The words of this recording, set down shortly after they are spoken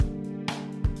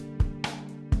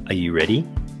Are you ready?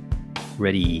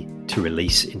 Ready to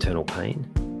release internal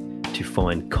pain? To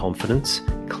find confidence,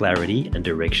 clarity, and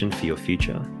direction for your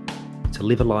future? To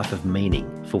live a life of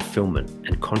meaning, fulfillment,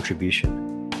 and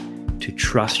contribution? To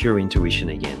trust your intuition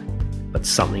again, but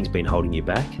something's been holding you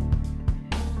back?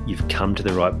 You've come to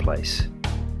the right place.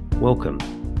 Welcome.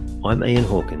 I'm Ian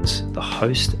Hawkins, the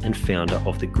host and founder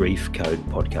of the Grief Code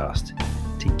podcast.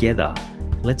 Together,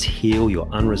 let's heal your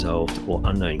unresolved or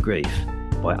unknown grief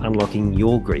by unlocking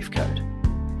your grief code.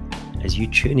 As you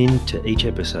tune in to each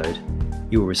episode,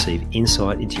 you will receive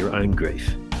insight into your own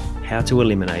grief, how to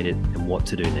eliminate it, and what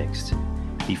to do next.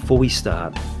 Before we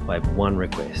start, I have one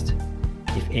request.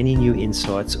 If any new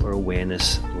insights or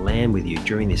awareness land with you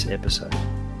during this episode,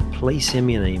 please send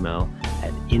me an email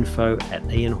at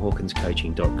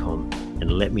info@ianhawkinscoaching.com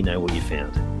and let me know what you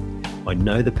found. I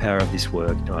know the power of this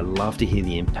work and I love to hear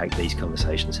the impact these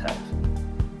conversations have.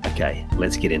 Okay,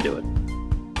 let's get into it.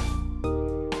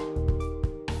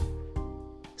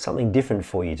 Something different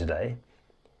for you today.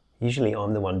 Usually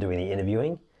I'm the one doing the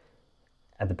interviewing.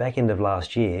 At the back end of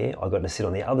last year, I got to sit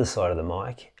on the other side of the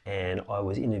mic and I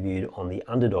was interviewed on the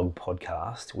Underdog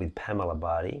podcast with Pamela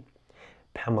Barty.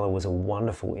 Pamela was a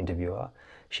wonderful interviewer.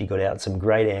 She got out some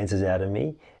great answers out of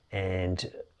me and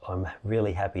I'm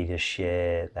really happy to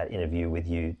share that interview with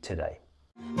you today.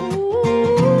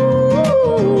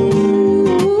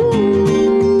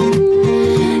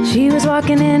 She was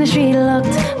walking in the street,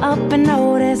 looked up and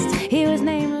noticed he was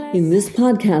nameless. In this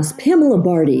podcast, Pamela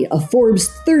Barty, a Forbes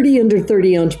 30 under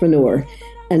 30 entrepreneur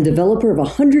and developer of a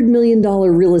 $100 million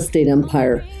real estate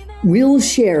empire, will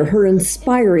share her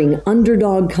inspiring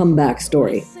underdog comeback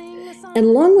story. And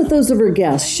along with those of her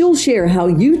guests, she'll share how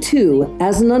you too,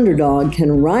 as an underdog,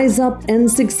 can rise up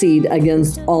and succeed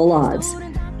against all odds.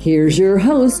 Here's your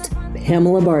host,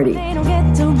 Pamela Barty. They don't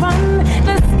get to run.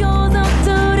 This goes up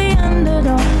to the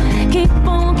underdog. Keep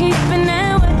on keeping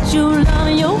it what you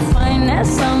love. You'll find that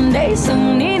someday,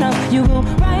 soon enough, you will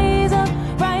rise up,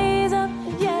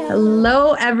 yeah.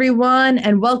 Hello, everyone,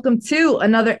 and welcome to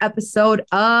another episode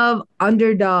of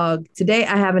Underdog. Today,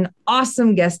 I have an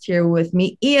awesome guest here with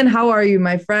me. Ian, how are you,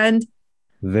 my friend?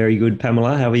 Very good,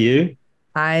 Pamela. How are you?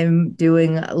 I'm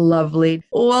doing lovely.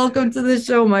 Welcome to the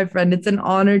show, my friend. It's an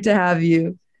honor to have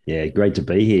you. Yeah, great to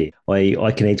be here.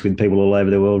 I connect with people all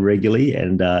over the world regularly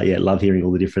and love hearing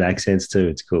all the different accents too.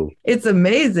 It's cool. It's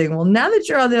amazing. Well, now that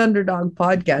you're on the Underdog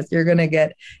podcast, you're going to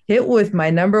get hit with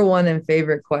my number one and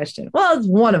favorite question. Well, it's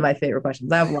one of my favorite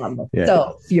questions. I have a lot of them. Yeah.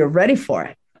 So you're ready for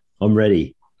it? I'm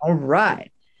ready. All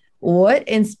right. What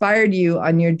inspired you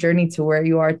on your journey to where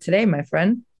you are today, my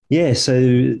friend? Yeah,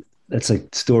 so that's a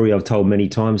story I've told many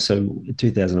times. So in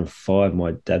 2005,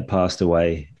 my dad passed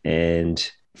away, and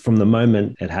from the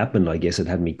moment it happened, I guess it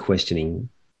had me questioning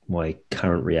my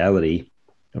current reality.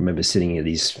 I remember sitting at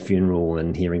his funeral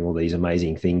and hearing all these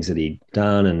amazing things that he'd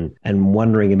done and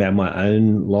wondering about my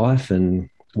own life and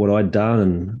what I'd done.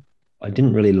 And I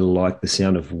didn't really like the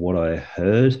sound of what I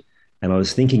heard. And I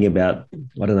was thinking about,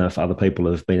 I don't know if other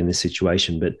people have been in this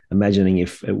situation, but imagining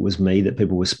if it was me that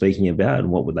people were speaking about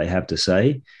and what would they have to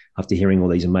say after hearing all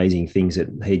these amazing things that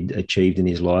he'd achieved in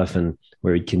his life and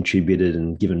where he'd contributed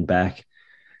and given back.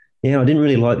 Yeah, I didn't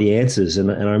really like the answers.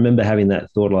 And I remember having that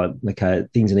thought like, okay,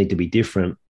 things need to be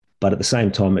different. But at the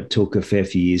same time, it took a fair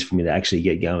few years for me to actually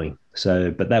get going. So,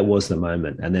 but that was the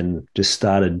moment. And then just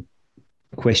started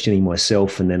questioning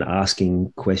myself and then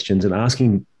asking questions and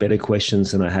asking better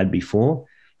questions than I had before.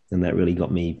 And that really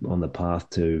got me on the path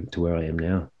to where I am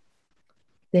now.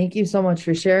 Thank you so much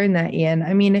for sharing that, Ian.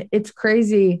 I mean, it's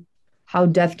crazy how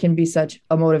death can be such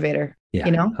a motivator. Yeah,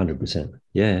 you know? 100%.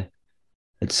 Yeah.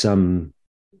 It's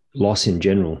loss in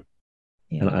general.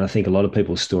 Yeah. And I think a lot of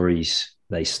people's stories,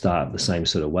 they start the same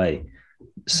sort of way.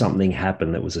 Something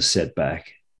happened that was a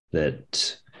setback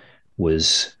that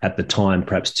was at the time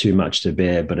perhaps too much to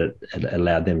bear, but it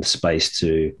allowed them space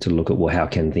to look at, well, how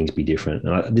can things be different?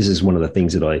 And this is one of the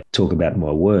things that I talk about in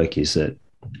my work is that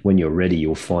when you're ready,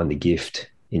 you'll find the gift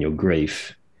in your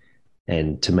grief.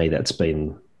 And to me, that's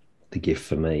been the gift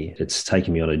for me. It's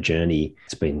taken me on a journey.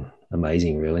 It's been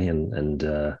amazing, really.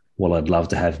 And while I'd love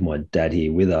to have my dad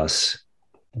here with us,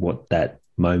 what that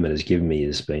moment has given me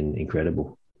has been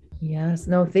incredible. Yes.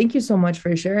 No, thank you so much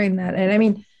for sharing that. And I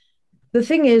mean, the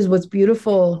thing is, what's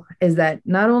beautiful is that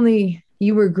not only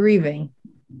you were grieving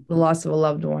the loss of a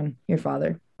loved one, your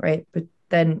father, right? But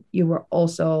then you were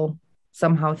also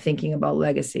somehow thinking about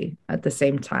legacy at the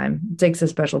same time. It takes a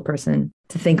special person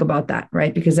to think about that,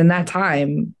 right? Because in that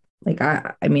time, like,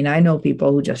 I mean, I know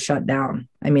people who just shut down.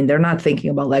 I mean, they're not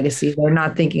thinking about legacy. They're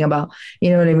not thinking about,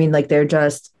 you know what I mean? Like, they're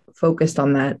just focused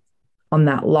on that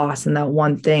loss and that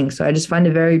one thing. So I just find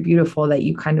it very beautiful that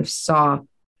you kind of saw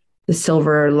the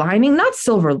silver lining, not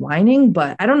silver lining,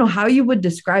 but I don't know how you would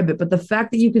describe it. But the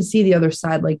fact that you can see the other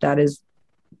side like that is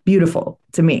beautiful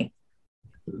to me.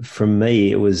 From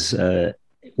me, it was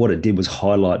what it did was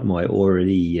highlight my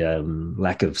already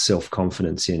lack of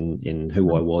self-confidence in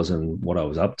who I was and what I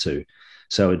was up to.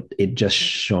 So it just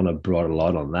shone a brighter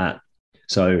light on that.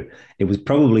 So it was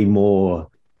probably more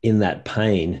in that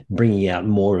pain, bringing out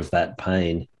more of that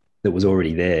pain that was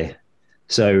already there.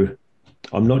 So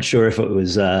I'm not sure if it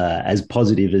was as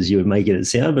positive as you were making it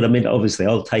sound, but I mean, obviously,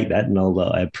 I'll take that, and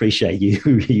I appreciate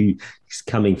you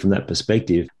coming from that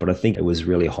perspective. But I think it was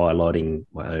really highlighting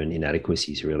my own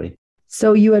inadequacies, really.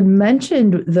 So you had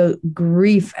mentioned the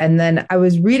grief, and then I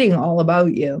was reading all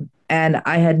about you, and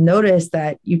I had noticed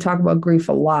that you talk about grief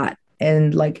a lot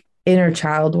and like inner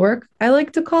child work, I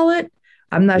like to call it.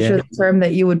 I'm not sure the term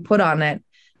that you would put on it,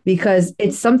 because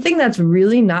it's something that's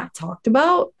really not talked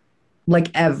about,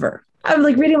 like, ever. I'm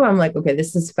like reading about, I'm like, okay,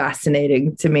 this is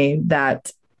fascinating to me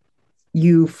that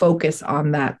you focus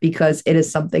on that, because it is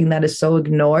something that is so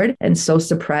ignored and so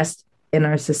suppressed in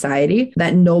our society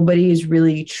that nobody is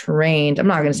really trained. I'm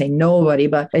not going to say nobody,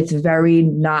 but it's very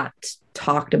not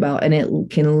talked about, and it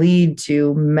can lead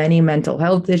to many mental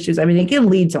health issues. I mean, it can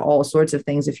lead to all sorts of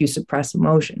things if you suppress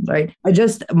emotions, right?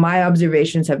 My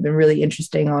observations have been really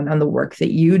interesting on the work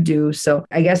that you do. So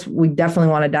I guess we definitely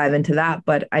want to dive into that.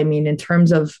 But I mean, in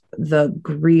terms of the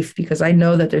grief, because I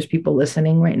know that there's people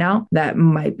listening right now that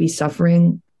might be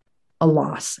suffering a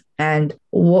loss. And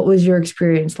what was your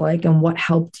experience like, and what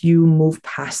helped you move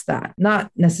past that?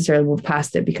 Not necessarily move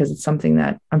past it, because it's something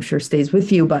that I'm sure stays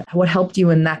with you, but what helped you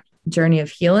in that journey of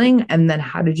healing? And then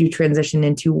how did you transition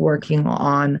into working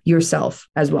on yourself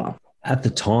as well? At the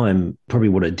time, probably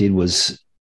what it did was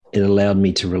it allowed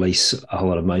me to release a whole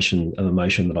lot of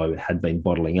emotion that I had been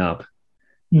bottling up.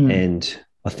 And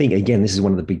I think, again, this is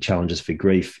one of the big challenges for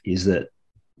grief, is that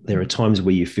there are times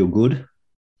where you feel good,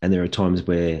 and there are times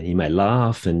where you may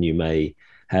laugh and you may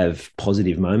have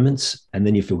positive moments, and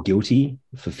then you feel guilty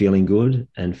for feeling good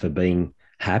and for being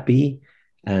happy.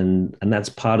 And that's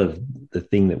part of the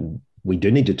thing that we do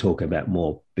need to talk about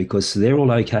more, because they're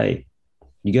all okay.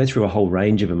 You go through a whole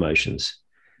range of emotions.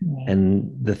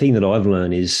 And the thing that I've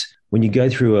learned is when you go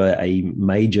through a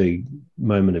major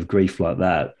moment of grief like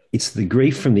that, it's the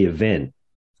grief from the event,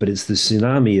 but it's the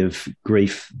tsunami of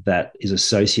grief that is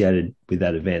associated with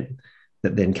that event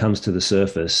that then comes to the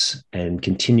surface and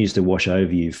continues to wash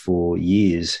over you for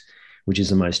years, which is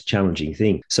the most challenging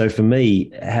thing. So for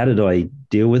me, how did I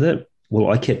deal with it?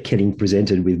 Well, I kept getting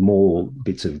presented with more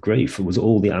bits of grief. It was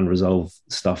all the unresolved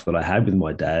stuff that I had with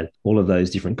my dad, all of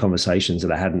those different conversations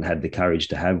that I hadn't had the courage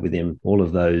to have with him, all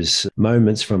of those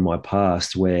moments from my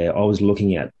past where I was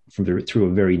looking at through a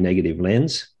very negative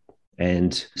lens.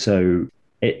 And so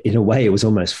in a way, it was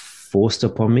almost forced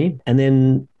upon me. And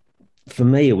then for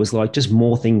me, it was like just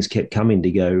more things kept coming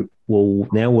to go, well,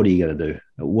 now what are you going to do?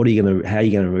 How are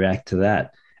you going to react to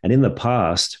that? And in the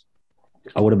past,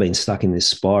 I would have been stuck in this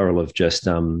spiral of just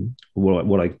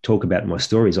what I talk about in my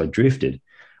stories. I drifted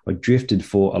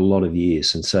for a lot of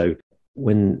years. And so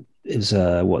when it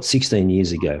was 16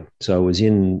 years ago, so I was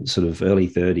in sort of early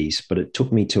 30s, but it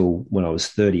took me till when I was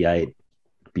 38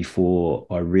 before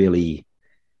I really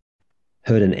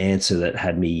heard an answer that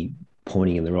had me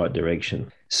pointing in the right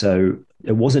direction. So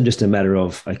it wasn't just a matter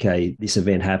of, okay, this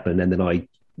event happened and then I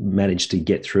managed to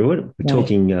get through it. We're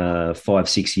talking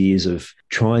 5-6 years of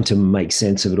trying to make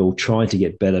sense of it all, trying to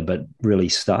get better, but really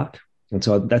stuck. And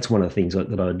so that's one of the things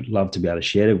that I'd love to be able to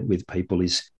share with people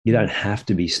is you don't have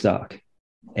to be stuck,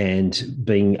 and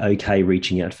being okay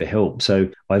reaching out for help. So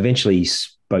I eventually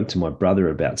spoke to my brother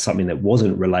about something that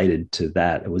wasn't related to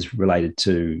that. It was related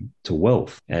to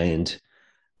wealth. And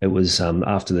it was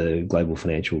after the global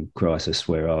financial crisis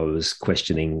where I was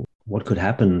questioning what could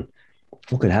happen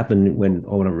when I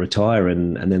want to retire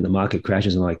and then the market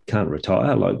crashes and I can't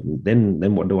retire. Like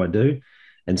then what do I do?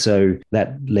 And so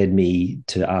that led me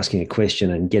to asking a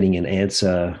question and getting an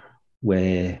answer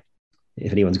where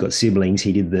if anyone's got siblings,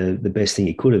 he did the best thing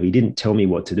he could have. He didn't tell me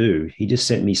what to do. He just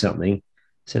sent me something,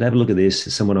 said, have a look at this.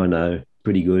 It's someone I know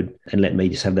pretty good, and let me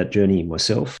just have that journey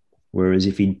myself. Whereas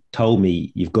if he told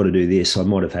me you've got to do this, I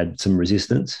might have had some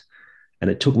resistance. And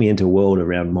it took me into a world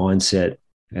around mindset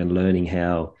and learning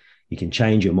how you can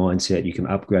change your mindset, you can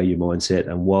upgrade your mindset.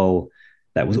 And while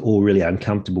that was all really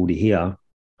uncomfortable to hear,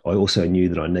 I also knew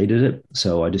that I needed it.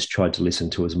 So I just tried to listen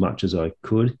to as much as I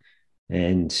could,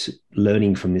 and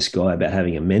learning from this guy about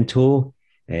having a mentor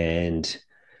and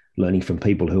learning from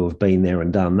people who have been there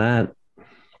and done that.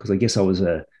 Because I was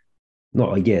a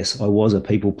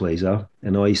people pleaser,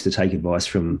 and I used to take advice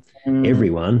from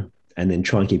everyone and then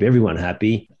try and keep everyone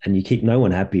happy, and you keep no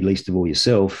one happy, least of all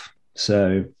yourself.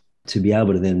 So to be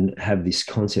able to then have this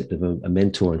concept of a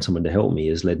mentor and someone to help me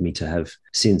has led me to have,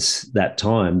 since that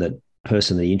time, that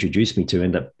person that he introduced me to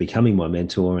end up becoming my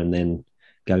mentor, and then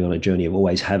going on a journey of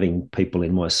always having people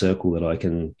in my circle that I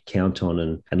can count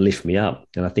on and lift me up.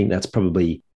 And I think that's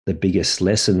probably the biggest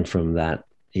lesson from that,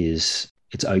 is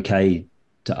it's okay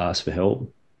to ask for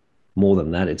help. More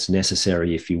than that, it's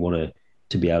necessary if you want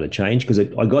to be able to change, because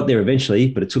I got there eventually,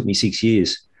 but it took me 6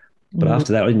 years. But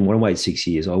after that, I didn't want to wait 6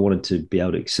 years. I wanted to be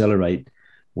able to accelerate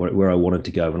where I wanted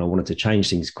to go, and I wanted to change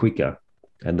things quicker.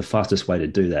 And the fastest way to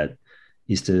do that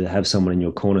is to have someone in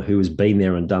your corner who has been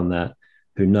there and done that,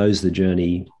 who knows the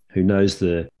journey, who knows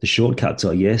the shortcuts,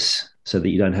 I guess, so that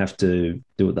you don't have to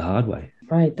do it the hard way.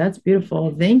 Right. That's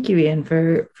beautiful. Thank you, Ian,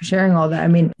 for sharing all that. I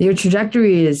mean, your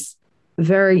trajectory is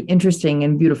very interesting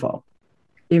and beautiful.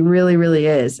 It really, really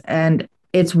is. And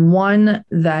it's one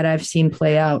that I've seen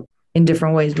play out in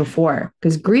different ways before,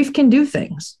 because grief can do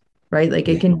things, right? Like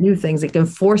it can do things. It can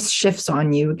force shifts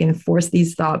on you. It can force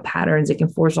these thought patterns. It can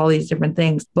force all these different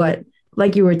things. But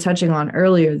like you were touching on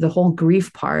earlier, the whole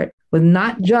grief part with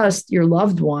not just your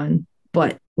loved one,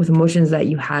 but with emotions that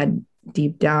you had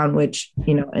deep down, which,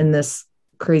 you know, in this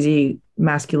crazy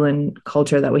masculine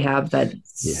culture that we have that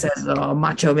says, oh,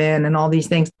 macho man and all these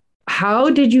things. How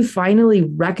did you finally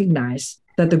recognize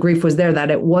that the grief was there, that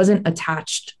it wasn't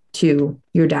attached to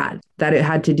your dad, that it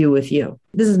had to do with you?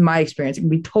 This is my experience. It can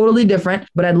be totally different,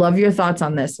 but I'd love your thoughts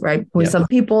on this, right? When some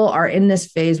people are in this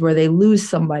phase where they lose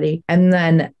somebody and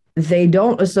then they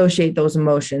don't associate those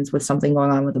emotions with something going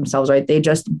on with themselves, right? They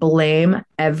just blame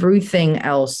everything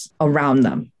else around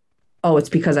them. Oh, it's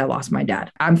because I lost my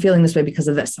dad. I'm feeling this way because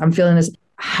of this. I'm feeling this.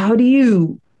 How do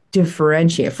you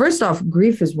differentiate? First off,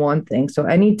 grief is one thing. So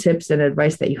any tips and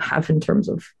advice that you have in terms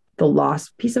of the loss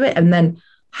piece of it? And then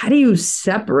how do you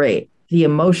separate the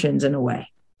emotions in a way?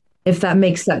 If that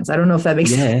makes sense. I don't know if that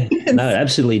makes sense. No, it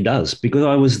absolutely does. Because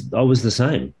I was the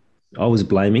same. I was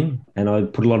blaming, and I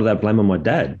put a lot of that blame on my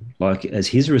dad, like as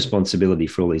his responsibility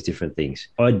for all these different things.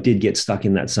 I did get stuck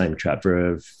in that same trap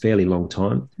for a fairly long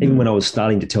time. Even when I was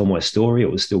starting to tell my story,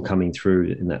 it was still coming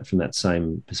through from that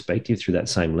same perspective, through that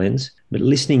same lens. But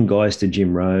listening guys to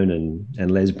Jim Rohn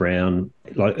and Les Brown,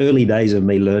 like early days of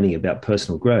me learning about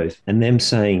personal growth, and them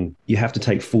saying you have to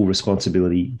take full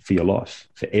responsibility for your life,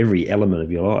 for every element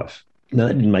of your life. No,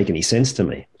 that didn't make any sense to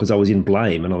me, because I was in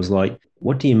blame, and I was like,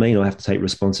 what do you mean I have to take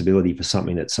responsibility for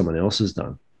something that someone else has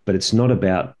done? But it's not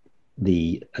about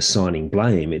the assigning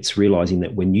blame. It's realizing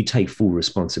that when you take full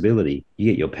responsibility,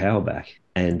 you get your power back.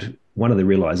 And one of the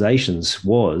realizations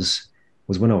was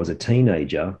when I was a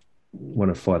teenager,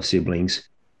 one of 5 siblings,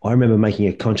 I remember making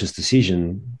a conscious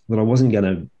decision that I wasn't going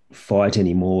to fight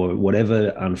anymore. Whatever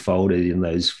unfolded in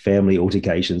those family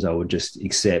altercations, I would just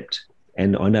accept.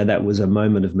 And I know that was a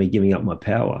moment of me giving up my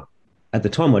power. At the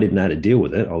time, I didn't know how to deal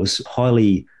with it. I was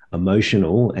highly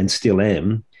emotional, and still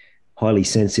am, highly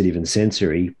sensitive and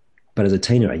sensory. But as a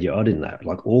teenager, I didn't know,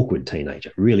 like awkward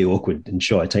teenager, really awkward and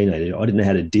shy teenager. I didn't know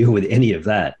how to deal with any of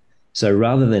that. So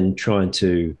rather than trying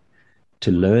to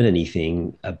learn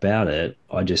anything about it,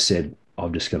 I just said,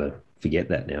 I'm just going to forget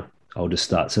that now. I'll just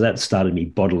start. So that started me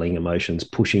bottling emotions,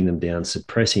 pushing them down,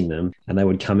 suppressing them, and they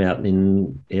would come out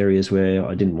in areas where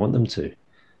I didn't want them to.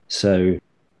 So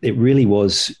it really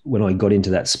was when I got into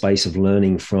that space of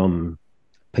learning from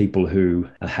people who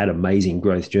had amazing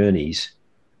growth journeys,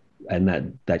 and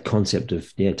that concept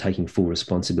of taking full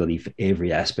responsibility for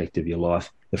every aspect of your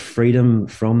life. The freedom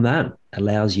from that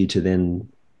allows you to then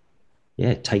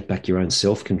take back your own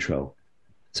self-control.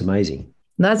 It's amazing.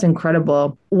 That's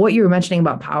incredible. What you were mentioning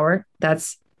about power,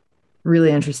 that's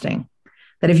really interesting.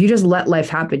 That if you just let life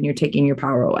happen, you're taking your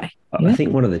power away. I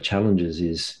think one of the challenges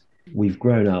is we've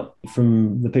grown up,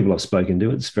 from the people I've spoken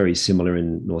to, it's very similar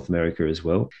in North America as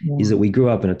well, is that we grew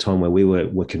up in a time where we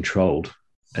were controlled.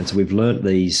 And so we've learned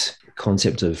these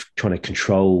concepts of trying to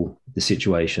control the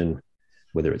situation,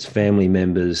 whether it's family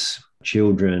members,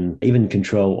 children, even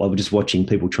control. I was just watching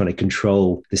people trying to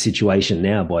control the situation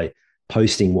now by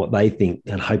posting what they think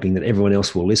and hoping that everyone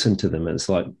else will listen to them. And it's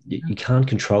like, you can't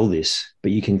control this,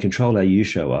 but you can control how you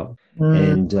show up.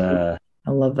 And I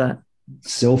love that.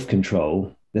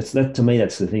 Self-control. That to me,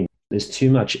 that's the thing. There's too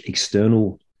much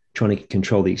external, trying to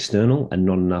control the external, and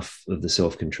not enough of the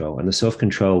self-control. And the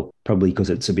self-control, probably because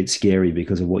it's a bit scary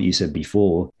because of what you said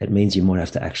before, it means you might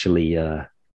have to actually allow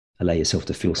yourself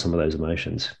to feel some of those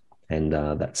emotions. And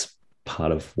that's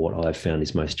part of what I've found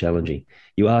is most challenging.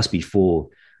 You asked before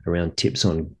around tips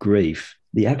on grief.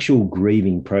 The actual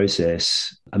grieving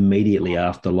process immediately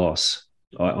after loss,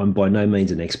 I'm by no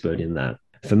means an expert in that.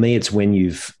 For me, it's when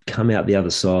you've come out the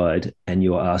other side and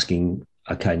you're asking,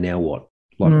 okay, now what?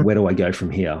 Like, where do I go from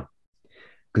here?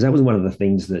 Because that was one of the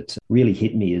things that really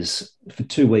hit me is for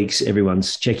 2 weeks,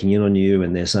 everyone's checking in on you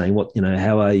and they're saying,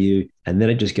 how are you? And then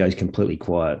it just goes completely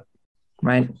quiet.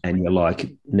 Right. And you're like,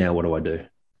 now what do I do?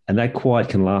 And that quiet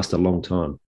can last a long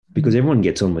time because everyone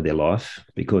gets on with their life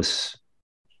because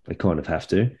they kind of have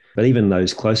to. But even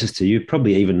those closest to you,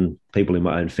 probably even people in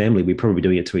my own family, we're probably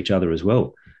doing it to each other as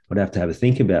well. I'd have to have a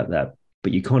think about that.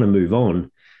 But you kind of move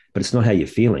on, but it's not how you're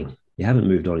feeling. You haven't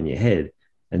moved on in your head.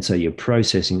 And so you're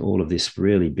processing all of this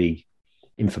really big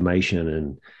information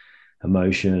and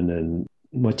emotion. And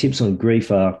my tips on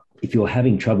grief are, if you're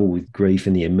having trouble with grief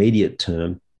in the immediate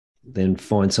term, then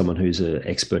find someone who's an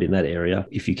expert in that area.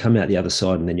 If you come out the other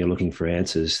side and then you're looking for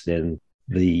answers, then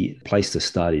the place to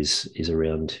start is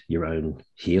around your own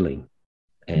healing.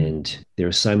 And there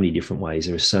are so many different ways.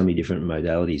 There are so many different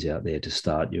modalities out there to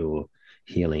start your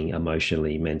healing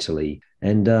emotionally, mentally,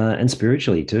 and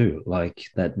spiritually too. Like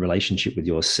that relationship with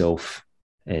yourself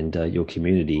and your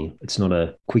community. It's not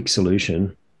a quick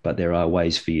solution, but there are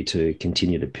ways for you to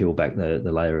continue to peel back the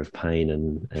layer of pain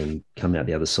and come out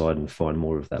the other side and find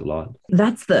more of that light.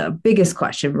 That's the biggest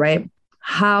question, right?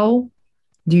 How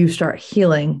do you start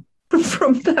healing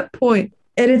from that point?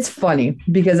 And it's funny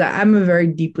because I'm a very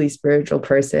deeply spiritual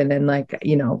person,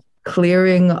 and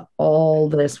clearing all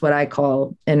this, what I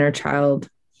call inner child,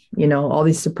 all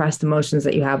these suppressed emotions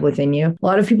that you have within you. A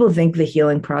lot of people think the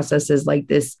healing process is like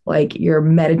this, like you're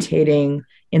meditating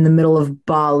in the middle of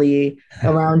Bali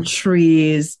around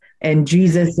trees and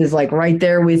Jesus is like right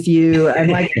there with you. And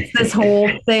like, it's this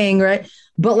whole thing, right?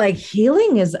 But like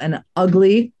healing is an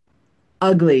ugly,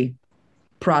 ugly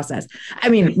process. I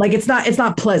mean, like it's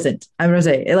not pleasant. I'm gonna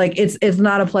say like it's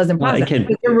not a pleasant process. It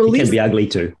can be ugly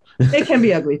too. It can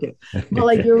be ugly too. But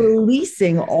like you're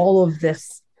releasing all of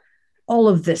this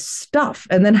stuff.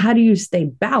 And then how do you stay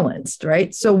balanced,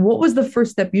 right? So what was the first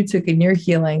step you took in your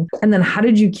healing? And then how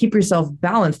did you keep yourself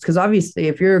balanced? Because obviously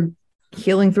if you're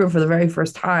healing through it for the very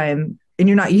first time and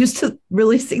you're not used to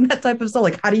releasing that type of stuff,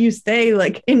 like how do you stay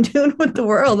like in tune with the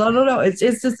world? I don't know.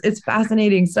 It's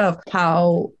fascinating stuff,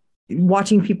 how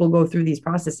watching people go through these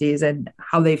processes and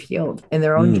how they've healed in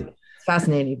their own journey.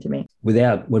 Fascinating to me.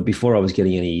 Before I was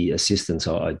getting any assistance,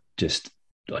 I did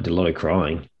a lot of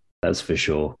crying, that's for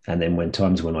sure. And then when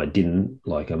I didn't,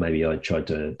 like maybe I tried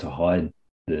to hide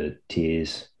the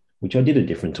tears, which I did at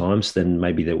different times, then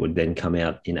maybe that would then come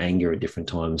out in anger at different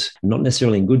times, not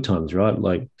necessarily in good times, right?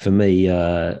 Like for me,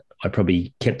 I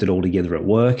probably kept it all together at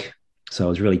work. So I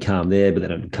was really calm there, but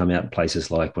then it would come out in places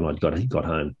like when I got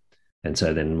home. And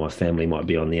so then my family might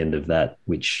be on the end of that,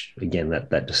 which again,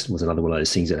 that just was another one of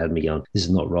those things that had me going, this is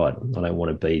not right. I don't want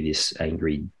to be this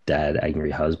angry dad,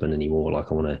 angry husband anymore.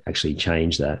 Like I want to actually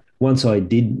change that. Once I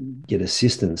did get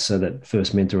assistance, so that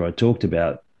first mentor I talked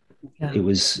about, it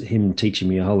was him teaching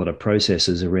me a whole lot of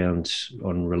processes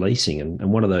on releasing.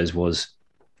 And one of those was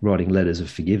writing letters of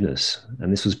forgiveness.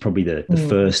 And this was probably the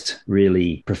first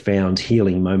really profound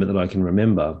healing moment that I can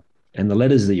remember. And the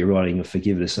letters that you're writing of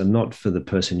forgiveness are not for the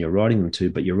person you're writing them to,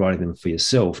 but you're writing them for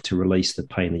yourself to release the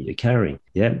pain that you're carrying.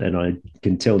 Yeah. And I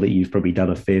can tell that you've probably done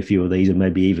a fair few of these and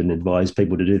maybe even advised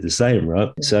people to do the same, right?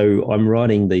 Yeah. So I'm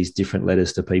writing these different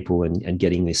letters to people and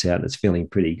getting this out, and it's feeling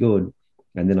pretty good.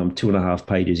 And then I'm 2.5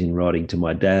 pages in writing to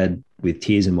my dad with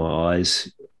tears in my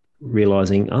eyes,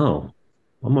 realizing, I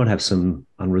might have some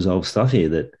unresolved stuff here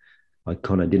that I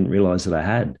kind of didn't realize that I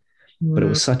had. But it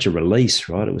was such a release,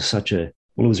 right? It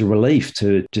was a relief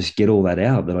to just get all that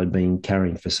out that I'd been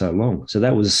carrying for so long. So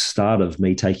that was the start of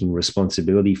me taking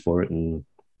responsibility for it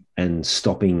and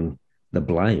stopping the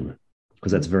blame,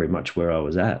 because that's very much where I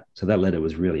was at. So that letter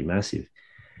was really massive.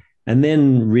 And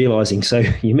then realizing, so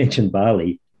you mentioned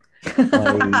Bali. So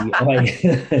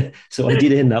I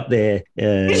did end up there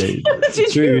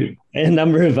through a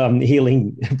number of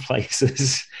healing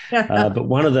places. But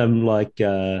one of them,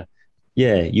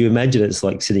 you imagine it's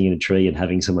like sitting in a tree and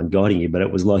having someone guiding you, but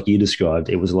it was like you described.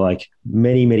 It was like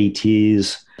many, many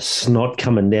tears, snot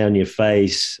coming down your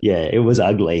face. Yeah, it was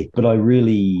ugly. But I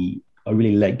really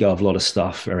let go of a lot of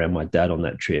stuff around my dad on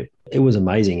that trip. It was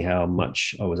amazing how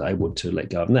much I was able to let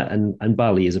go of that. And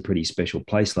Bali is a pretty special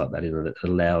place like that, in that it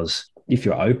allows, if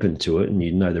you're open to it and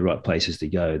you know the right places to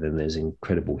go, then there's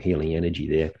incredible healing energy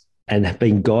there. And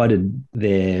being guided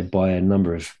there by a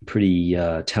number of pretty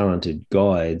talented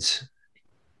guides,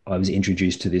 I was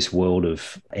introduced to this world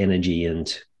of energy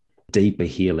and deeper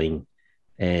healing,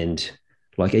 and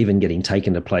like even getting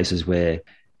taken to places where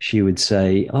she would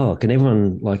say, can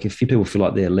everyone, like if people feel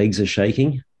like their legs are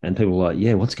shaking, and people are like,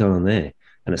 yeah, what's going on there?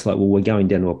 And it's like, well, we're going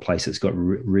down to a place that's got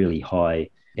really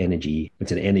high energy.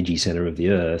 It's an energy center of the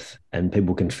earth, and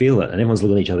people can feel it. And everyone's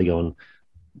looking at each other going,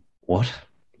 what?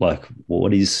 Like,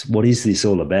 what is this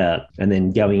all about? And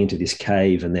then going into this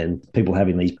cave, and then people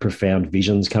having these profound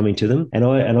visions coming to them. And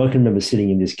I can remember sitting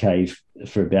in this cave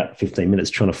for about 15 minutes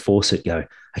trying to force it, go,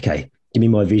 okay, give me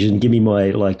my vision, give me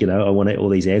my, like, I want all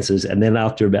these answers. And then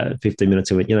after about 15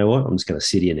 minutes, I went, you know what? I'm just going to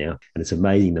sit here now. And it's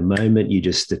amazing. The moment you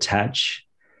just detach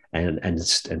and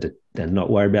not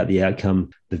worry about the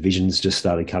outcome, the visions just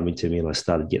started coming to me, and I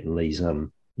started getting these,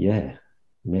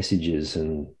 messages.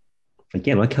 And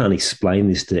again, I can't explain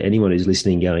this to anyone who's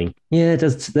listening going, yeah,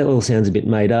 that all sounds a bit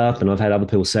made up. And I've had other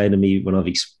people say to me when I've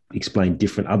explained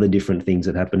different things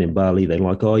that happen in Bali, they're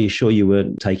like, oh, you sure you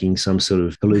weren't taking some sort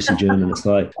of hallucinogen? And it's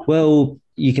like, well,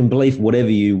 you can believe whatever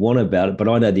you want about it, but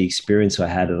I know the experience I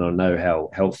had, and I know how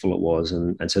helpful it was.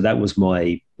 And so that was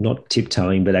my, not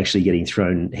tiptoeing, but actually getting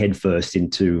thrown headfirst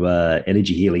into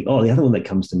energy healing. Oh, the other one that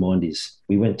comes to mind is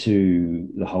we went to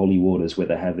the holy waters where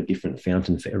they have a different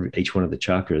fountain for each one of the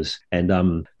chakras.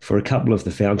 And for a couple of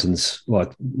the fountains,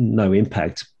 like no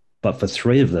impact, but for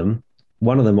 3 of them,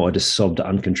 one of them I just sobbed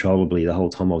uncontrollably the whole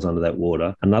time I was under that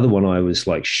water. Another one I was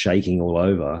like shaking all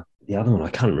over. The other one I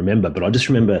can't remember, but I just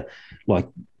remember like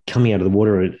coming out of the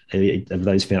water of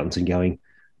those fountains and going,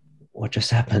 what just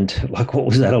happened? Like, what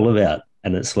was that all about?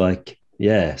 And it's like,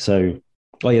 yeah. So,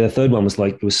 the third one was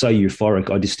like, it was so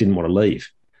euphoric, I just didn't want to leave.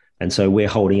 And so we're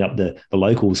holding up the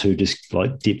locals who just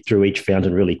like dip through each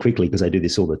fountain really quickly because they do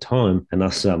this all the time. And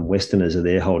us Westerners are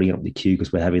there holding up the queue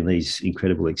because we're having these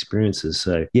incredible experiences.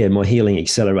 So yeah, my healing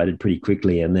accelerated pretty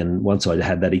quickly. And then once I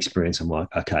had that experience, I'm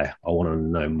like, okay, I want to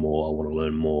know more. I want to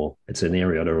learn more. It's an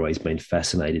area I'd always been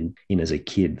fascinated in as a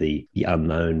kid, the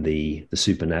unknown, the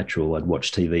supernatural. I'd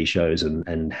watch TV shows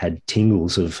and had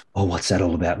tingles of, oh, what's that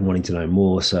all about, and wanting to know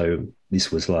more. So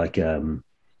this was like,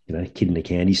 kid in a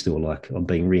candy store, like I'm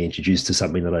being reintroduced to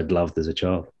something that I'd loved as a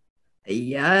child.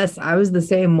 Yes, I was the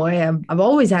same way. I've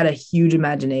always had a huge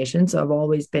imagination. So I've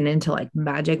always been into like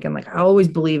magic, and like I always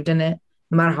believed in it,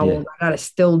 no matter how old I got, I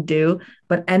still do.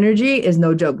 But energy is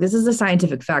no joke. This is a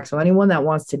scientific fact. So anyone that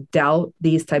wants to doubt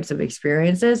these types of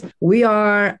experiences, we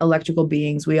are electrical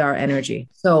beings. We are energy.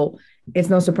 So it's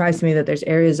no surprise to me that there's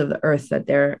areas of the earth that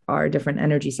there are different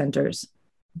energy centers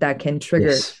that can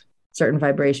trigger certain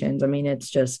vibrations. I mean, it's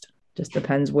just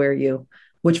depends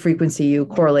which frequency you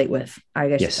correlate with, I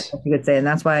guess you could say. And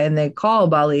that's why, and they call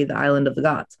Bali the island of the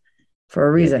gods for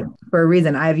a reason.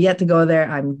 I have yet to go there.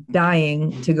 I'm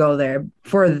dying to go there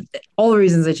for all the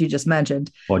reasons that you just mentioned.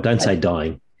 Well, don't say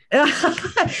dying. No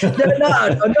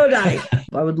dying.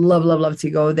 I would love to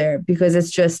go there because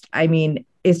it's just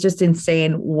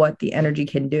insane what the energy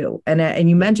can do. And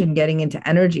you mentioned getting into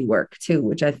energy work too,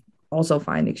 which I also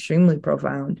find extremely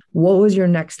profound. What was your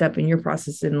next step in your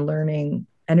process in learning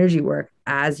energy work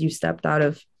as you stepped out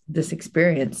of this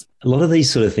experience? A lot of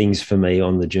these sort of things for me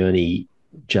on the journey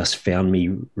just found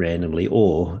me randomly,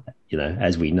 or,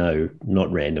 as we know,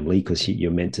 not randomly, because you're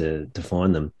meant to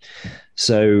find them.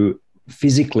 So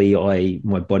physically,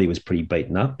 my body was pretty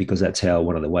beaten up because that's how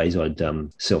one of the ways I'd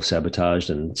self-sabotaged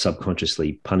and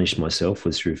subconsciously punished myself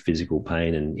was through physical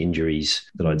pain and injuries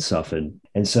that I'd suffered.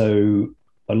 And so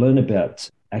I learned about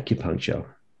acupuncture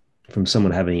from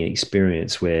someone having an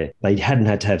experience where they hadn't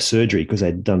had to have surgery because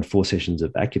they'd done 4 sessions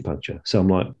of acupuncture. So I'm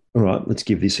like, all right, let's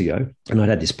give this a go. And I'd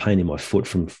had this pain in my foot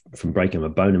from breaking a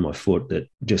bone in my foot that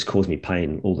just caused me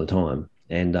pain all the time.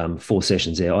 And 4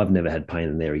 sessions there, I've never had pain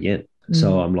in there again.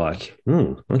 So I'm like,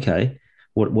 okay,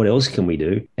 what else can we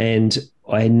do? And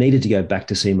I needed to go back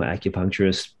to see my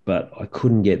acupuncturist, but I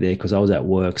couldn't get there because I was at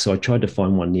work. So I tried to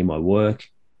find one near my work.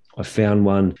 I found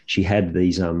one. She had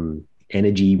these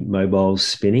energy mobiles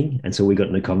spinning. And so we got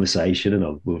in a conversation, and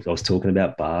I was talking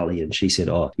about Bali, and she said,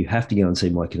 oh, you have to go and see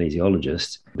my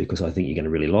kinesiologist because I think you're going to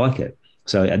really like it.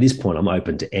 So at this point, I'm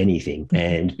open to anything.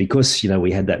 And because,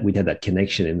 we'd had that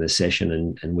connection in the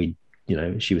session, and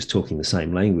she was talking the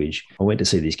same language, I went to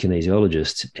see this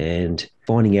kinesiologist, and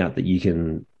finding out that you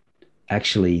can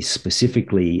actually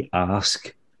specifically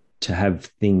ask to have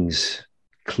things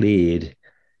cleared,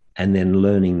 and then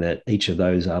learning that each of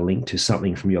those are linked to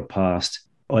something from your past.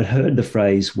 I'd heard the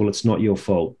phrase, well, it's not your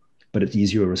fault, but it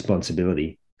is your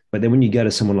responsibility. But then when you go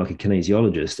to someone like a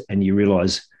kinesiologist and you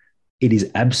realize it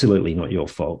is absolutely not your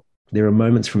fault, there are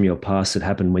moments from your past that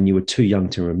happened when you were too young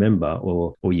to remember,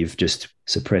 or you've just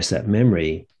suppressed that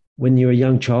memory. When you're a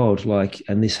young child,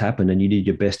 and this happened and you did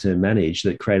your best to manage,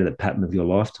 that created a pattern of your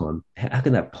lifetime, how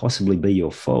can that possibly be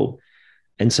your fault?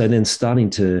 And so then starting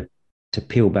to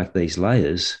peel back these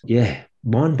layers,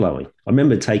 mind-blowing. I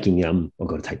remember taking, I've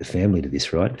got to take the family to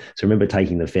this, right? So I remember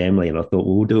taking the family, and I thought,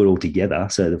 well, we'll do it all together.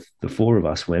 So the 4 of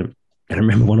us went, And I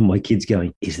remember one of my kids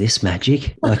going, "Is this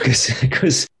magic?" Like,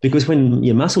 because when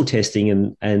you're muscle testing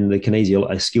and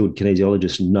a skilled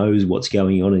kinesiologist knows what's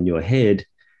going on in your head,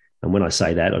 and when I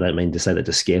say that, I don't mean to say that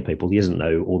to scare people. He doesn't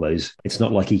know all those. It's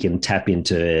not like he can tap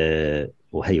into,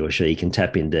 or he or she can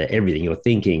tap into everything you're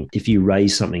thinking. If you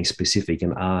raise something specific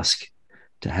and ask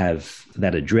to have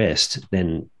that addressed,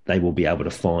 then they will be able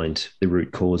to find the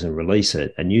root cause and release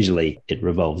it. And usually it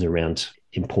revolves around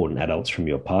important adults from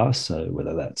your past. So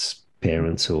whether that's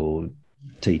parents or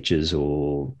teachers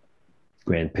or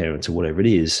grandparents or whatever it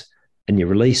is, and you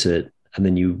release it, and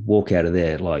then you walk out of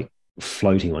there like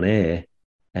floating on air.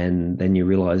 And then you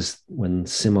realize when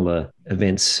similar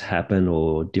events happen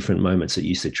or different moments that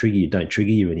used to trigger you don't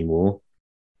trigger you anymore,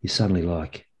 you're suddenly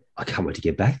like, I can't wait to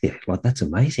get back there. Like, that's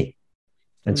amazing.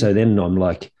 And so then I'm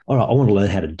like, all right, I want to learn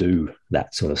how to do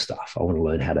that sort of stuff. I want to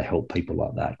learn how to help people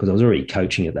like that, because I was already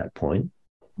coaching at that point.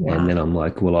 Wow. And then I'm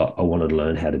like, well, I wanted to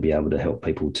learn how to be able to help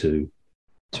people to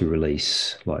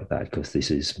release like that, because this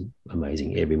is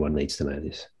amazing. Everyone needs to know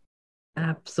this.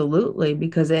 Absolutely,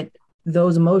 because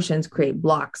those emotions create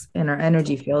blocks in our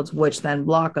energy fields, which then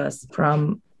block us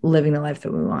from living the life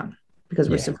that we want, because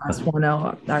we're suppressed. Well,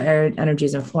 no, our energy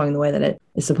isn't flowing the way that it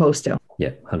is supposed to.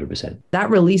 Yeah, 100%. That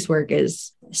release work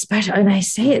is especially, and I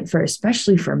say it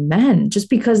especially for men, just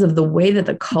because of the way that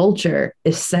the culture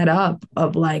is set up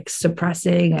of like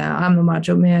suppressing. I'm the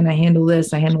macho man. I handle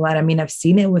this. I handle that. I mean, I've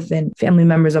seen it within family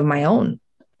members of my own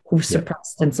who've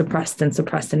suppressed and suppressed and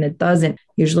suppressed, and it doesn't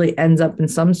usually ends up in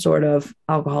some sort of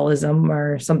alcoholism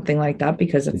or something like that,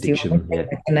 because it's addiction,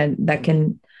 that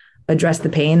can address the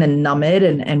pain and numb it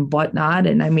and whatnot.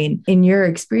 And I mean, in your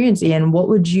experience, Ian, what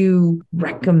would you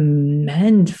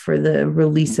recommend for the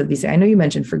release of these? I know you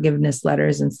mentioned forgiveness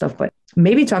letters and stuff, but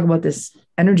maybe talk about this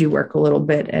energy work a little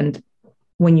bit, and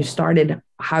when you started,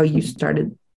 how you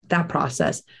started that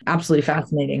process. Absolutely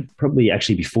fascinating. Probably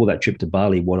actually before that trip to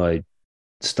Bali, what I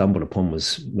stumbled upon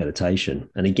was meditation.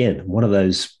 And again, one of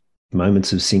those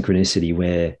moments of synchronicity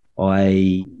where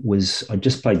I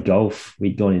just played golf.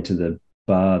 We'd gone into the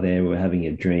bar there, we were having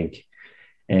a drink,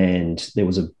 and there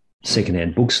was a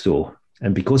secondhand bookstore.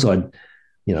 And because I'd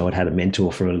had a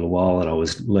mentor for a little while and I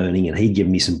was learning, and he'd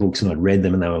given me some books and I'd read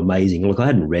them and they were amazing. Look, I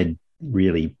hadn't read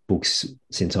really books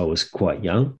since I was quite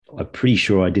young. I'm pretty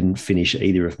sure I didn't finish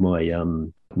either of my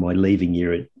leaving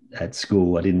year at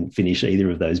school. I didn't finish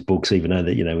either of those books, even though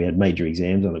that, we had major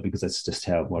exams on it, because that's just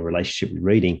how my relationship with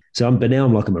reading. But now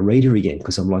I'm a reader again,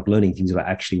 because I'm like learning things that I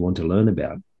actually want to learn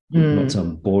about, not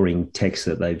some boring text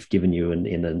that they've given you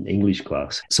in an English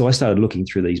class. So I started looking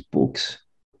through these books,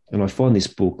 and I find this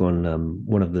book on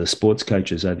one of the sports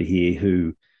coaches over here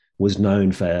who was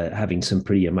known for having some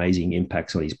pretty amazing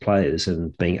impacts on his players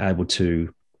and being able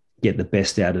to get the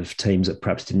best out of teams that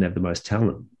perhaps didn't have the most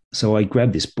talent. So I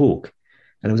grabbed this book,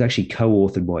 and it was actually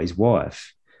co-authored by his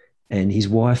wife. And his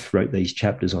wife wrote these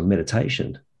chapters on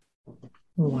meditation.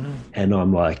 Wow. And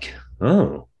I'm like,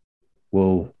 oh,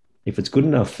 well, if it's good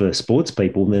enough for sports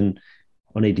people, then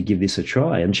I need to give this a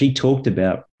try. And she talked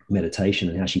about meditation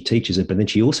and how she teaches it. But then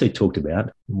she also talked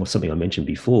about something I mentioned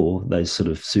before, those sort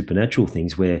of supernatural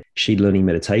things where she'd learning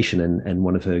meditation and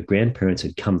one of her grandparents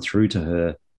had come through to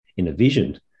her in a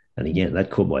vision. And again,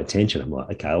 that caught my attention. I'm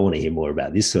like, okay, I want to hear more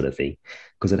about this sort of thing,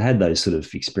 because I'd had those sort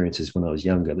of experiences when I was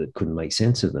younger that couldn't make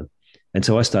sense of them. And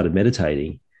so I started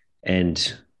meditating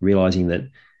and realizing that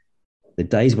the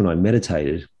days when I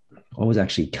meditated, I was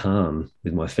actually calm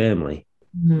with my family.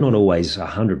 Not always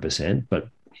 100%, but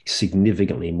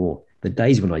significantly more. The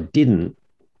days when I didn't,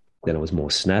 then I was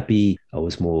more snappy. I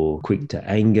was more quick to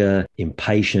anger,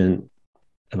 impatient.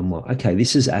 And I'm like, okay,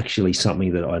 this is actually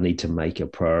something that I need to make a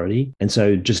priority. And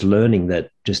so just learning that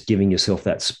just giving yourself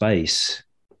that space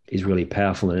is really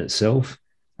powerful in itself.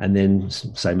 And then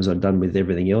same as I'd done with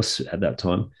everything else at that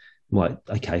time, I'm like,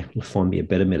 okay, find me a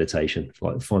better meditation.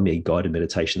 Like, find me a guided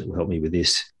meditation that will help me with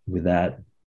this, with that.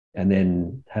 And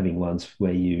then having ones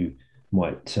where you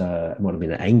might have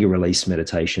been an anger release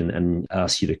meditation and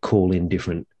ask you to call in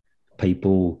different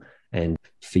people and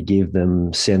forgive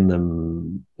them, send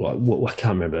them, I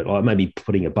can't remember, like maybe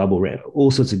putting a bubble around,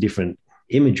 all sorts of different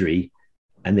imagery,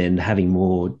 and then having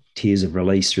more tears of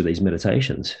release through these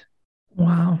meditations.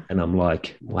 Wow. And I'm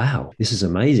like, wow, this is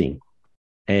amazing.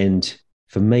 And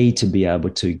for me to be able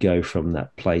to go from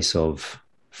that place of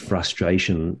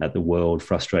frustration at the world,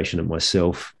 frustration at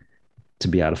myself, to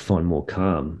be able to find more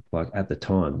calm, like at the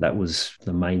time, that was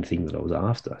the main thing that I was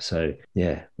after. So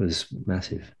yeah, it was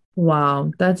massive.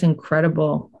 Wow, that's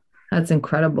incredible. That's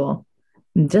incredible.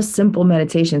 Just simple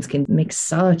meditations can make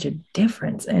such a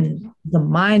difference. And the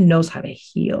mind knows how to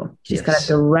heal. She's got to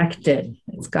direct it.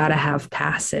 It's got to have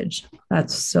passage.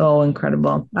 That's so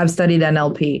incredible. I've studied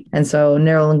NLP, and so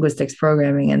neuro linguistics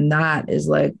programming, and that is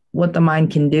like what the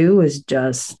mind can do is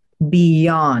just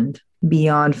beyond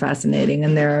fascinating.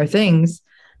 And there are things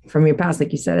from your past,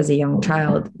 like you said, as a young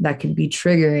child, that could be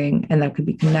triggering and that could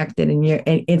be connected. And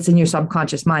it's in your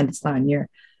subconscious mind. It's not in your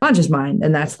conscious mind.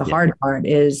 And that's the hard part,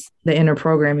 is the inner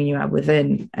programming you have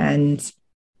within. And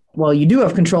well, you do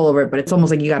have control over it, but it's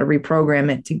almost like you got to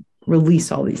reprogram it to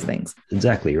release all these things.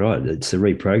 Exactly right. It's the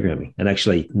reprogramming. And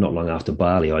actually, not long after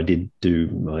Bali, I did do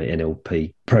my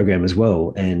NLP program as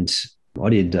well. And I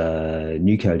did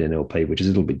New Code NLP, which is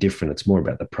a little bit different. It's more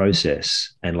about the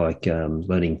process and like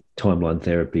learning timeline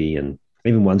therapy, and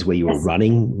even ones where you were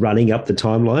running up the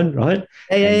timeline, right?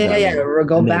 Yeah. We'll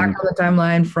go back on the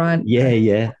timeline, front.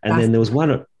 Yeah. And then there was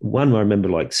one I remember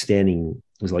like standing,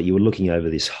 it was like you were looking over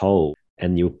this hole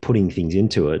and you were putting things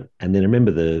into it. And then I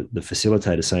remember the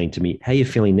facilitator saying to me, "How are you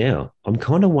feeling now? I'm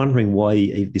kind of wondering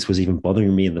why this was even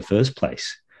bothering me in the first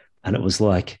place." And it was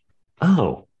like,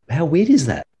 oh, how weird is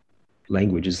that?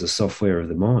 Language is the software of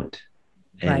the mind.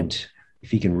 And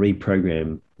if you can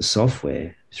reprogram the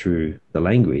software through the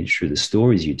language, through the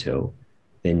stories you tell,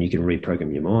 then you can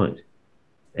reprogram your mind.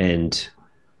 And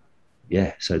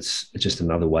yeah, so it's just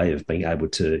another way of being able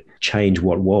to change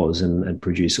what was and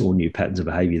produce all new patterns of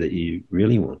behavior that you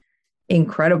really want.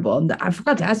 Incredible. I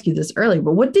forgot to ask you this earlier,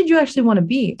 but what did you actually want to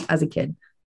be as a kid?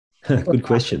 Good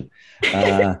question.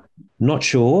 Not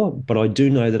sure, but I do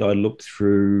know that I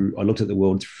looked at the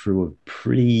world through a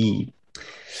pretty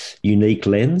unique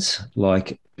lens.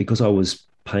 Like, because I was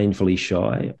painfully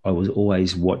shy, I was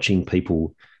always watching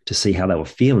people to see how they were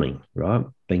feeling, right?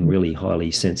 Being really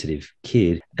highly sensitive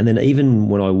kid. And then even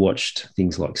when I watched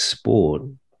things like sport,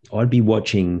 I'd be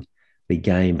watching the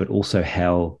game, but also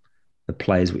how the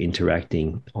players were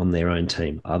interacting on their own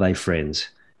team. Are they friends?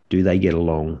 Do they get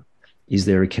along? Is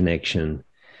there a connection?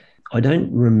 I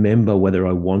don't remember whether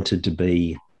I wanted to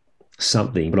be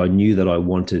something, but I knew that I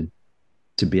wanted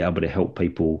to be able to help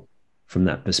people from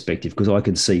that perspective, because I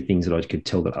could see things that I could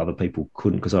tell that other people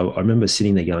couldn't. Because I remember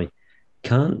sitting there going,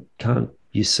 can't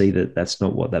you see that that's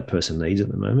not what that person needs at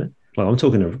the moment? Like, I'm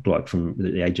talking of like from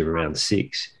the age of around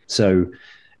 6. So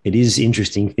it is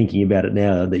interesting thinking about it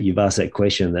now that you've asked that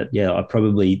question, that, yeah, there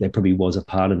probably was a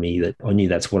part of me that I knew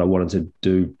that's what I wanted to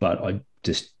do, but I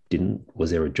just didn't.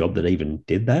 Was there a job that even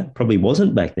did that? Probably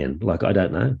wasn't back then. Like, I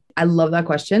don't know. I love that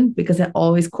question because it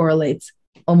always correlates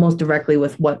almost directly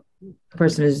with what the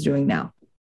person is doing now.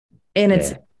 And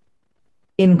it's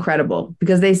incredible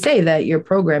because they say that your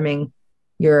programming,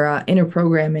 your inner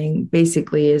programming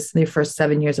basically is the first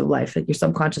 7 years of life. Like, your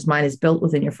subconscious mind is built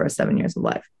within your first 7 years of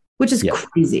life, which is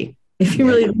crazy if you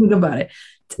really think about it.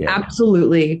 It's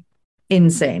absolutely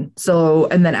insane. So,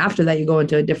 and then after that, you go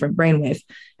into a different brainwave,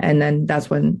 and then that's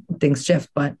when things shift.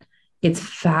 But it's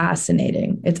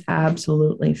fascinating. It's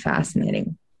absolutely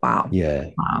fascinating. Wow.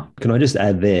 Yeah. Wow. Can I just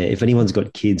add there, if anyone's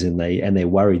got kids and they're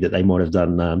worried that they might have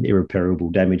done irreparable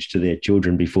damage to their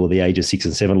children before the age of 6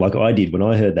 and 7, like I did when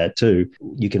I heard that too,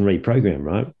 you can reprogram,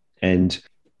 right? And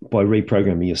by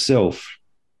reprogramming yourself,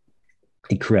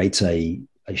 it creates a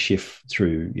shift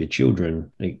through your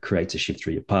children. It creates a shift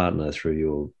through your partner, through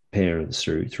your parents,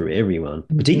 through everyone,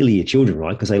 particularly your children,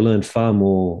 right? Because they learn far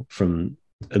more from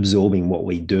absorbing what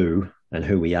we do and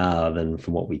who we are than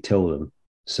from what we tell them.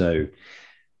 So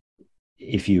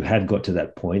if you have got to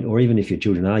that point, or even if your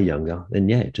children are younger,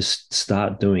 then just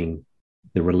start doing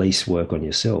the release work on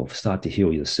yourself, start to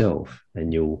heal yourself,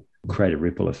 and you'll create a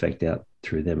ripple effect out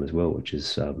through them as well, which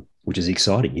is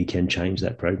exciting. You can change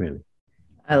that programming.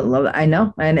 I love it. I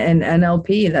know. And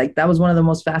NLP, like, that was one of the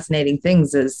most fascinating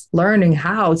things, is learning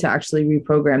how to actually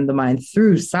reprogram the mind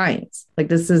through science. Like,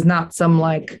 this is not some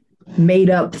like made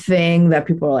up thing that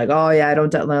people are like, oh yeah, I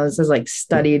don't know. This is like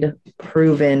studied,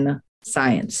 proven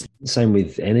science. Same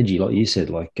with energy, like you said,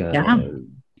 like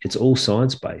it's all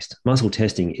science-based. Muscle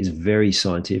testing is very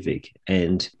scientific.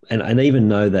 And I even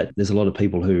know that there's a lot of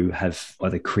people who have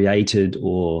either created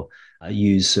or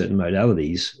use certain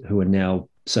modalities who are now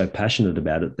so passionate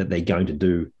about it that they're going to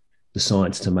do the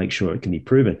science to make sure it can be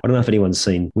proven. I don't know if anyone's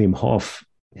seen Wim Hof.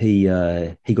 He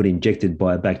got injected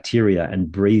by a bacteria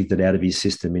and breathed it out of his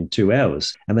system in 2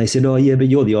 hours. And they said, oh yeah, but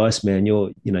you're the Iceman,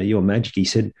 you're magic. He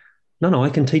said, no, I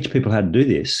can teach people how to do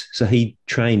this. So he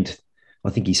trained, I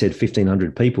think he said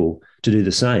 1,500 people to do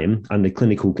the same under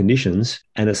clinical conditions.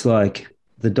 And it's like,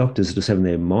 the doctors are just having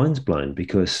their minds blown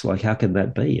because, like, how can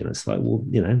that be? And it's like, well,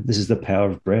 this is the power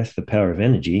of breath, the power of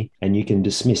energy, and you can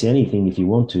dismiss anything if you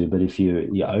want to, but if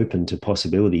you're open to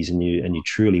possibilities and you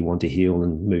truly want to heal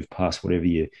and move past whatever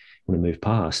you want to move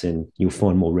past, then you'll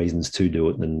find more reasons to do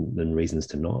it than reasons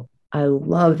to not. I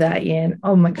love that, Ian.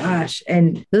 Oh my gosh.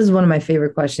 And this is one of my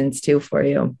favorite questions too for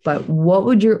you. But what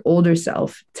would your older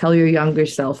self tell your younger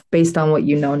self based on what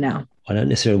you know now? I don't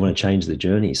necessarily want to change the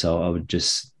journey. So I would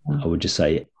just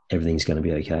say everything's going to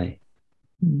be okay.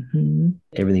 Mm-hmm.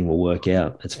 Everything will work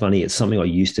out. It's funny. It's something I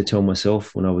used to tell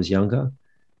myself when I was younger.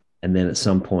 And then at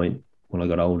some point when I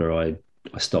got older, I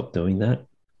stopped doing that.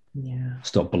 Yeah.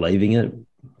 Stopped believing it.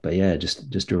 But yeah,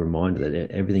 just a reminder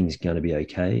that everything's going to be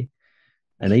okay.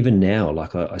 And even now,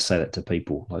 like I say that to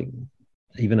people, like,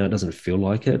 even though it doesn't feel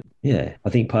like it. Yeah. I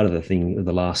think part of the thing of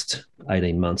the last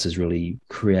 18 months has really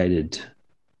created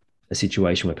a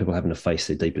situation where people are having to face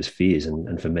their deepest fears.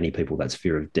 And for many people, that's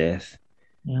fear of death.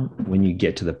 Yeah. When you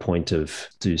get to the point of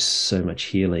do so much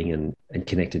healing and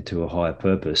connected to a higher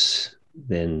purpose,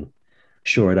 then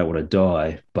sure, I don't want to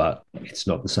die, but it's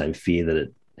not the same fear that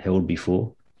it held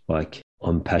before. Like,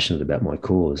 I'm passionate about my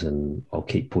cause and I'll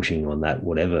keep pushing on that,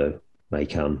 whatever may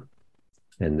come.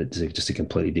 And it's just a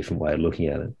completely different way of looking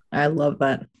at it. I love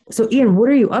that. So Ian, what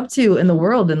are you up to in the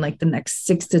world in like the next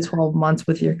 6 to 12 months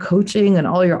with your coaching and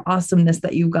all your awesomeness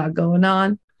that you've got going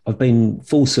on? I've been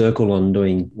full circle on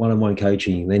doing one-on-one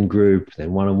coaching, then group,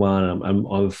 then one-on-one.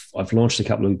 I've launched a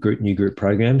couple of new group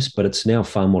programs, but it's now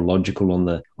far more logical on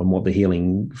what the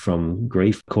healing from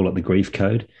grief, call it the grief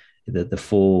code, the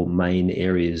 4 main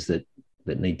areas that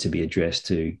need to be addressed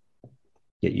to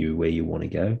get you where you want to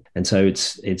go. And so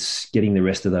it's getting the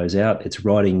rest of those out. It's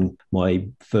writing my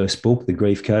first book, The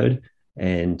Grief Code,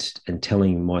 and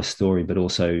telling my story, but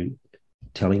also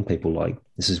telling people, like,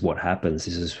 this is what happens,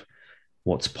 this is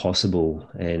what's possible.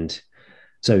 And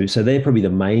so they're probably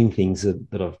the main things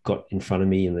that I've got in front of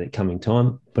me in the coming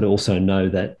time, but I also know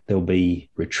that there'll be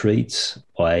retreats.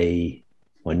 I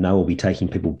know I'll be taking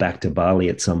people back to Bali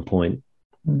at some point.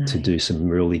 Nice. To do some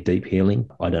really deep healing.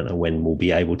 I don't know when we'll be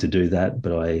able to do that,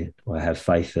 but I have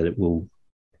faith that it will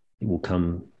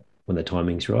come when the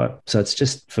timing's right. So it's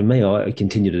just, for me, I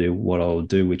continue to do what I'll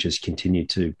do, which is continue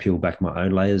to peel back my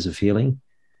own layers of healing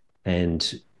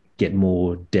and get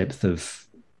more depth of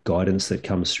guidance that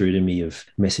comes through to me, of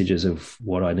messages of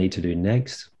what I need to do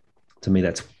next. To me,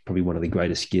 that's probably one of the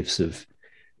greatest gifts of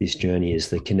this journey, is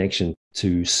the connection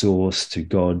to source, to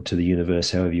God, to the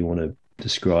universe, however you want to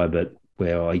describe it,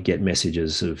 where I get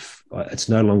messages of, it's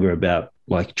no longer about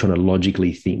like trying to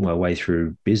logically think my way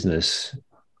through business,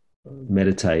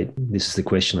 meditate. This is the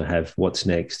question I have, what's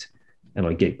next? And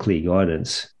I get clear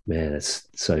guidance. Man, it's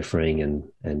so freeing.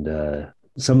 And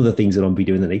some of the things that I'll be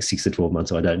doing the next 6 to 12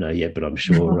 months, I don't know yet, but I'm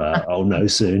sure I'll know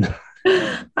soon.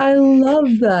 I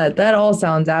love that. That all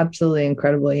sounds absolutely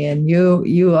incredible, Ian.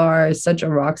 You are such a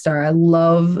rock star. I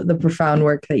love the profound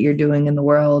work that you're doing in the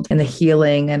world and the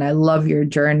healing. And I love your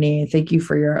journey. Thank you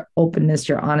for your openness,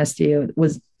 your honesty. It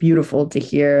was beautiful to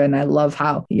hear. And I love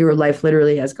how your life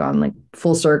literally has gone like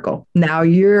full circle. Now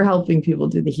you're helping people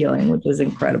do the healing, which is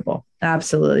incredible.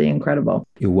 Absolutely incredible.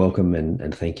 You're welcome.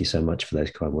 And thank you so much for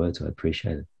those kind words. I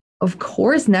appreciate it. Of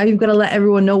course. Now you've got to let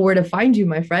everyone know where to find you,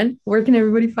 my friend. Where can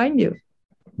everybody find you?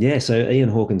 Yeah, so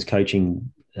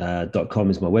ianhawkinscoaching.com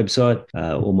is my website.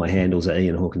 All my handles are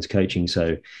Ian Hawkins Coaching.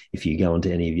 So if you go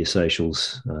onto any of your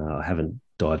socials, I haven't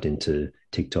dived into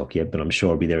TikTok yet, but I'm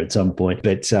sure I'll be there at some point.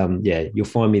 But yeah, you'll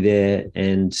find me there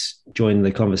and join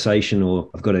the conversation. Or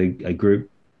I've got a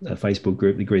group, a Facebook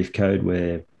group, The Grief Code,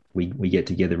 where we get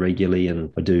together regularly,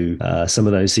 and I do some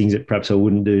of those things that perhaps I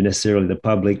wouldn't do necessarily the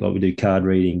public, like we do card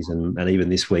readings, and even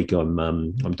this week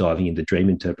I'm diving into dream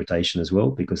interpretation as well,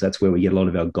 because that's where we get a lot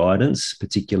of our guidance,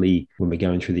 particularly when we're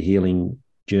going through the healing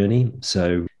journey.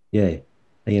 So yeah,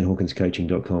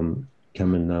 ianhawkinscoaching.com.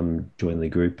 Come and join the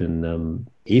group, and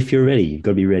if you're ready, you've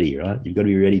got to be ready, right? You've got to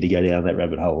be ready to go down that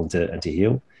rabbit hole and to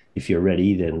heal. If you're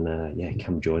ready, then yeah,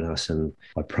 come join us, and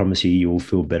I promise you will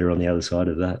feel better on the other side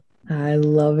of that. I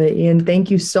love it, Ian.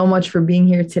 Thank you so much for being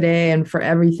here today and for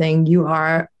everything. You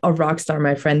are a rock star,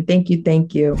 my friend. Thank you.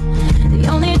 Thank you. The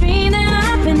only dream that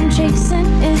I've been chasing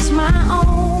is my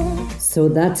own. So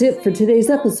that's it for today's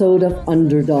episode of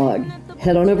Underdog.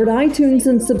 Head on over to iTunes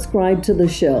and subscribe to the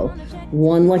show.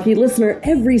 One lucky listener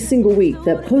every single week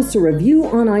that posts a review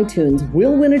on iTunes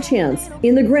will win a chance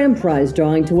in the grand prize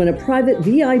drawing to win a private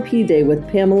VIP day with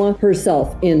Pamela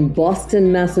herself in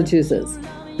Boston, Massachusetts.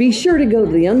 Be sure to go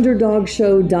to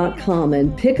theunderdogshow.com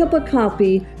and pick up a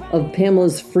copy of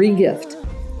Pamela's free gift.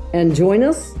 And join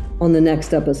us on the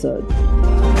next episode.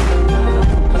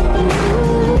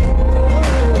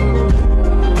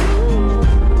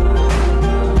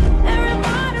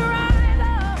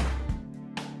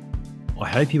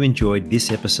 hope you enjoyed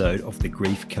this episode of the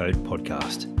Grief Code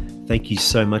podcast. Thank you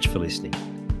so much for listening.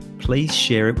 Please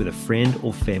share it with a friend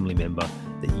or family member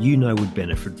that you know would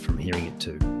benefit from hearing it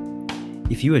too.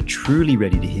 If you are truly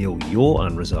ready to heal your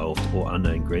unresolved or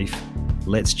unknown grief,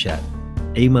 let's chat.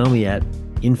 Email me at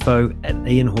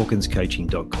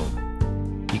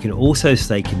info@ianhawkinscoaching.com. You can also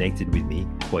stay connected with me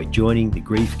by joining the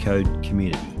Grief Code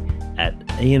community at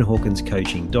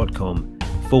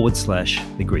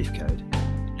ianhawkinscoaching.com/the Grief Code.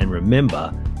 And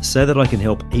remember, so that I can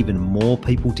help even more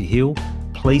people to heal,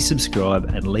 please subscribe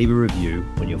and leave a review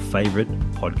on your favorite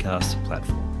podcast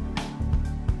platform.